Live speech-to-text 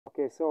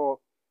Okay, so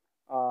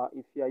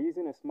if you are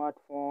using a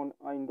smartphone,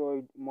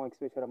 Android, more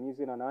especially I'm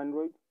using an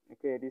Android.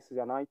 Okay, this is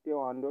an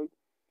itel Android.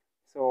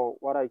 So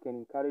what I can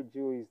encourage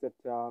you is that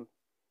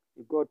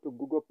you go to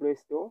Google Play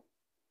Store,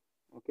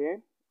 okay,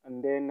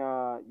 and then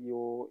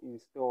you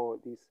install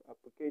this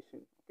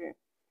application, okay,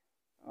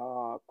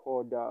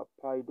 called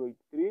Pydroid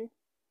 3.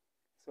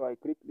 So I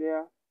click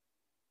there,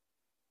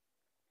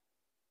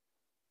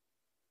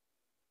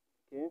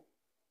 okay,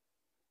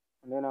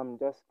 and then I'm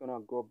just gonna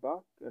go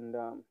back and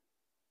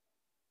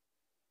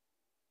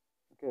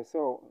okay,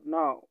 so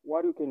now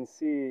what you can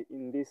see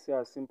in this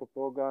simple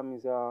program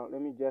is,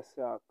 let me just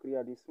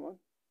clear this one.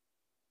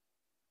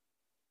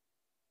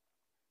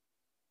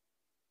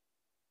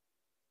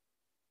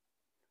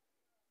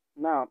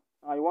 Now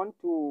I want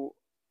you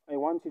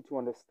to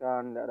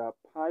understand that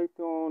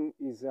Python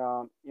is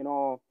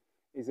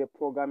is a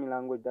programming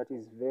language that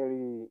is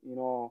very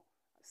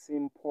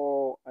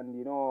simple and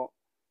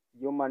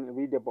human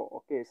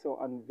readable. Okay, so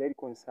and very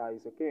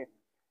concise. Okay,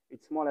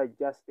 it's more like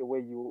just the way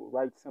you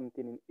write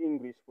something in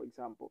English, for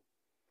example.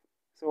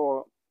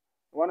 So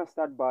I want to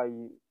start by,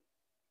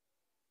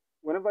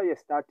 whenever you're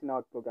starting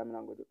out programming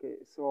language, okay,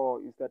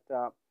 so is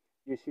that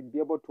you should be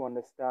able to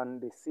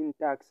understand the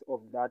syntax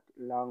of that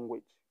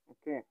language.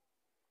 Okay,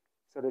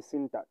 so the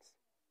syntax.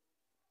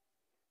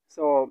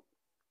 So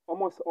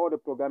almost all the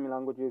programming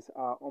languages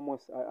are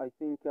almost, I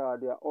think they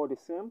are all the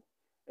same,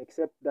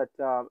 except that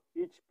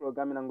each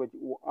programming language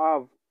will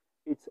have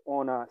its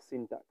own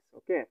syntax.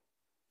 Okay,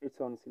 its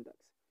own syntax.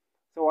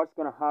 So what's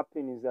going to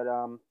happen is that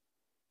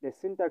the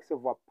syntax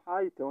of a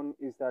Python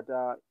is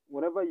that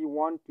whenever you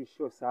want to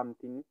show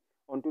something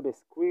onto the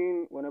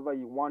screen, whenever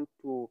you want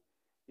to,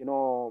 you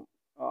know,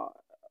 uh,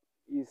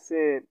 you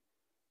say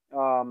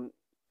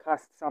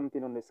cast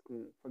something on the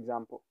screen, for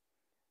example.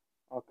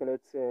 Okay,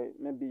 let's say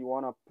maybe you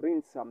want to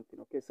print something.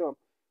 Okay, so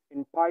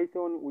in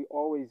Python, we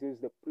always use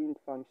the print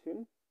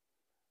function.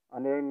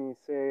 And then you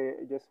say,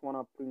 I just want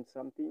to print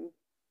something.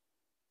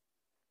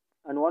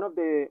 And one of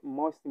the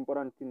most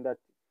important thing that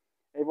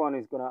everyone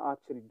is going to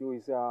actually do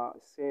is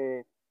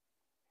say,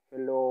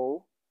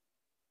 hello,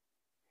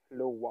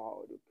 hello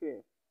world.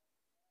 Okay,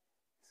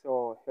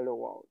 so hello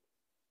world.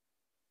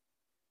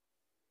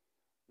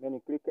 Then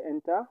you click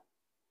enter.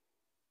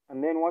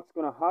 And then what's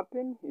going to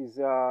happen is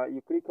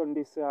you click on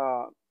this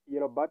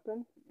yellow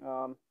button.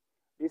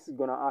 This is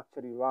going to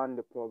actually run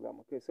the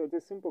program. Okay, so it's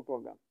a simple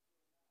program.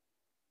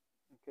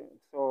 Okay,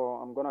 so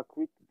I'm gonna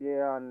click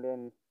there and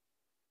then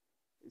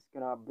it's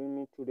gonna bring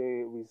me to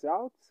the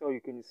result. So you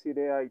can see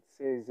there it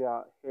says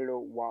hello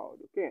world.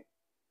 Okay,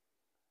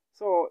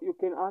 so you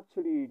can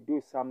actually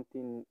do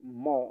something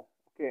more.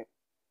 Okay,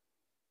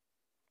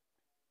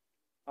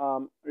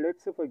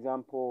 let's say for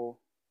example,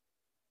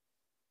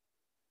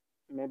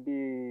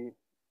 maybe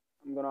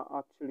I'm gonna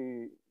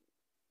actually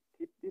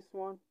keep this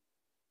one,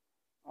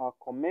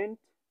 comment.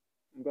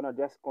 I'm gonna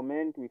just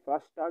comment with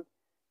hashtag.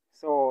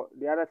 So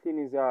the other thing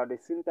is the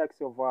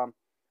syntax of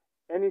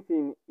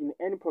anything in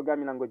any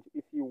programming language.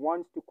 If you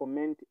want to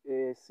comment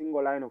a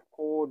single line of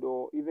code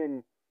or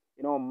even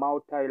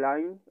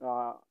multi-line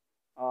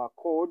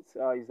codes,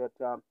 is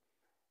that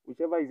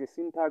whichever is the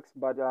syntax,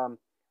 but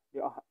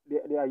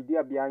the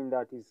idea behind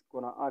that is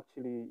gonna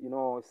actually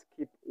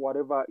skip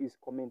whatever is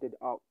commented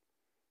out.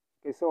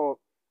 Okay, so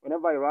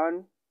whenever I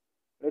run,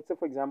 let's say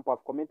for example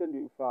I've commented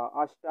with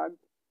hashtag,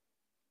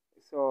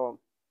 so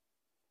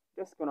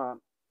just gonna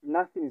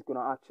nothing is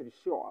gonna actually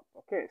show up.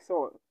 Okay,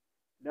 so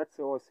that's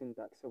the whole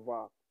syntax of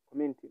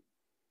commenting.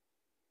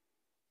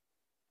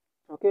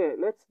 Okay,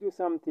 let's do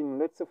something.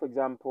 Let's say for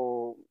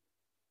example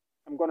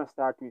I'm gonna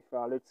start with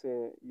let's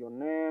say your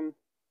name,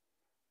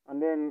 and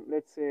then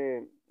let's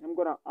say I'm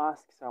gonna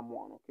ask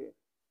someone. Okay,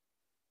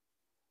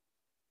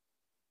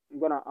 I'm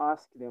gonna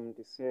ask them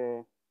to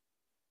say,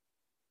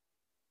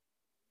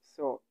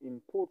 so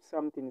input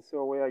something,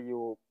 so where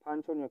you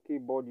punch on your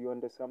keyboard you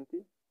enter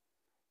something,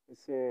 you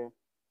say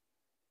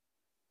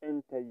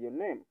enter your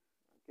name.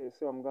 Okay,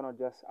 so I'm gonna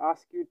just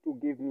ask you to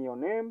give me your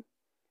name,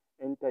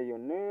 enter your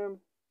name,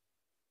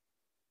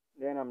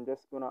 then I'm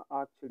just gonna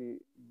actually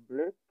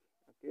break,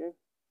 okay,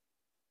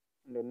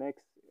 in the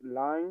next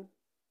line,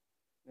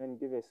 then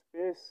give a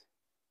space.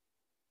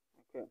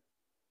 Okay,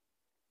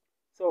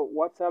 so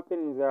what's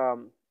happened is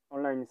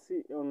online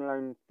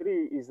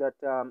 3 is that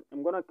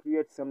I'm gonna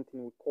create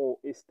something we call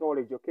a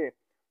storage. Okay,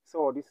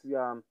 so this is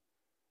a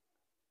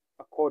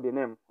code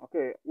name,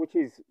 okay, which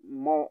is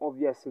more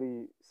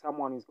obviously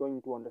someone is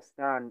going to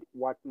understand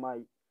what my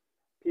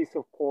piece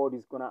of code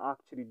is gonna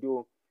actually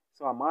do.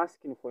 So I'm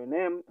asking for a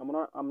name.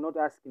 I'm not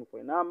asking for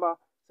a number.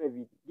 So if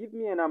you give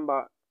me a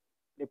number,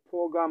 the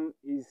program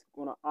is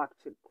gonna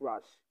actually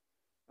crash.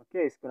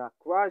 Okay, it's gonna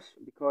crash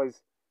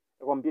because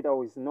the computer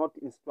was not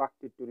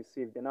instructed to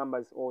receive the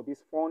numbers, or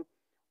this phone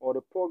or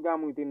the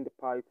program within the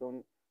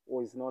Python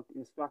was not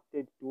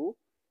instructed to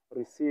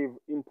receive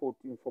input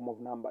in form of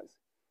numbers.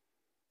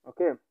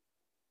 Okay,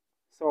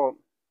 so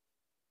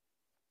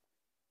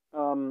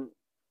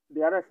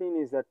the other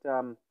thing is that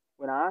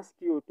when I ask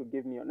you to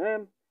give me your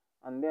name,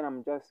 and then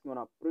I'm just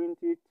gonna print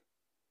it,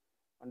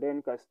 and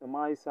then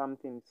customize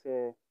something,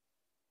 say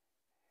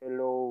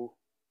hello.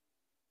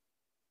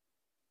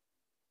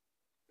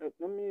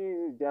 Let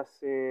me just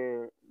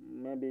say,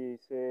 maybe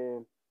say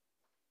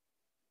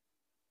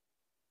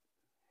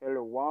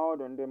hello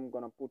world, and then I'm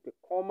gonna put a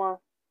comma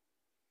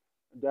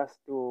just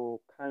to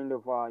kind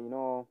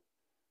of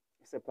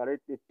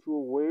separate the two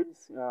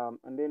words,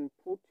 and then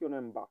put your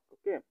name back.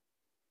 Okay,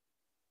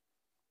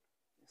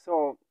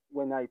 so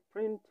when I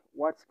print,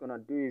 what's gonna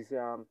do is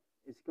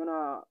it's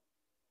gonna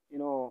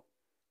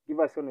give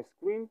us on the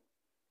screen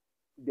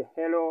the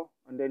hello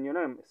and then your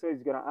name, so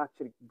it's gonna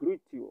actually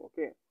greet you.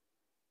 Okay,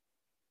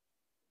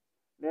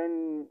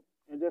 then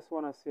I just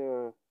want to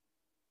say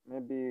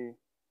maybe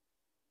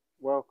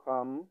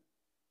welcome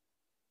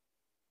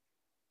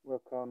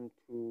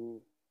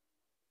to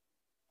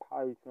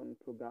Python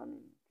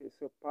programming. Okay,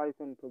 so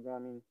Python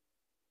programming.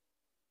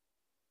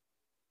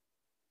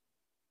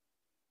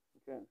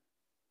 Okay,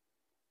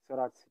 so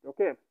that's it.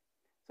 Okay,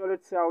 so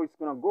let's see how it's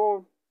gonna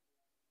go.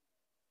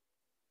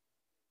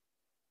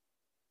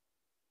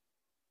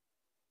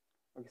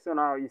 Okay, so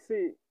now you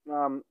see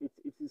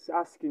it is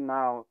asking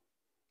now,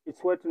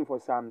 it's waiting for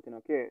something.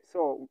 Okay,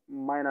 so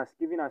minus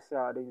giving us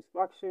the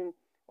instruction,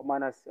 or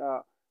minus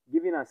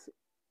giving us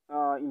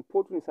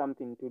inputting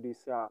something to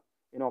this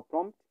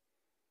prompt,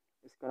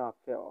 it's gonna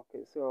fail.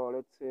 Okay, so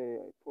let's say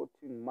I put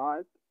in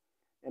Mike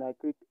and I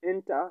click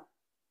enter.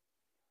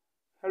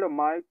 Hello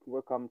Mike,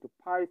 welcome to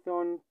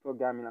Python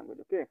programming language.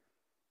 Okay,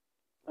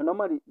 and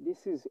normally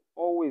this is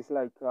always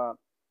like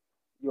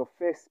your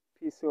first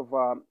piece of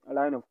a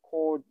line of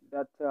code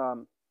that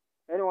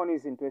anyone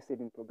is interested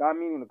in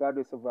programming,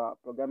 regardless of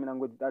programming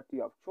language that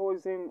you have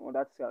chosen or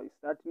that you're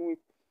starting with,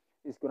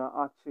 is gonna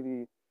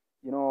actually,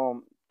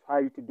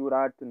 try to do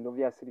that, and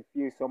obviously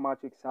feel so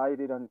much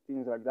excited and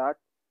things like that.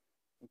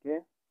 Okay,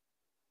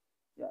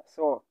 yeah.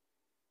 So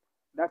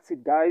that's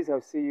it, guys.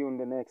 I'll see you in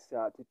the next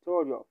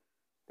tutorial.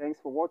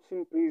 Thanks for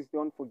watching. Please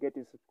don't forget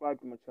to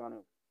subscribe to my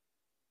channel.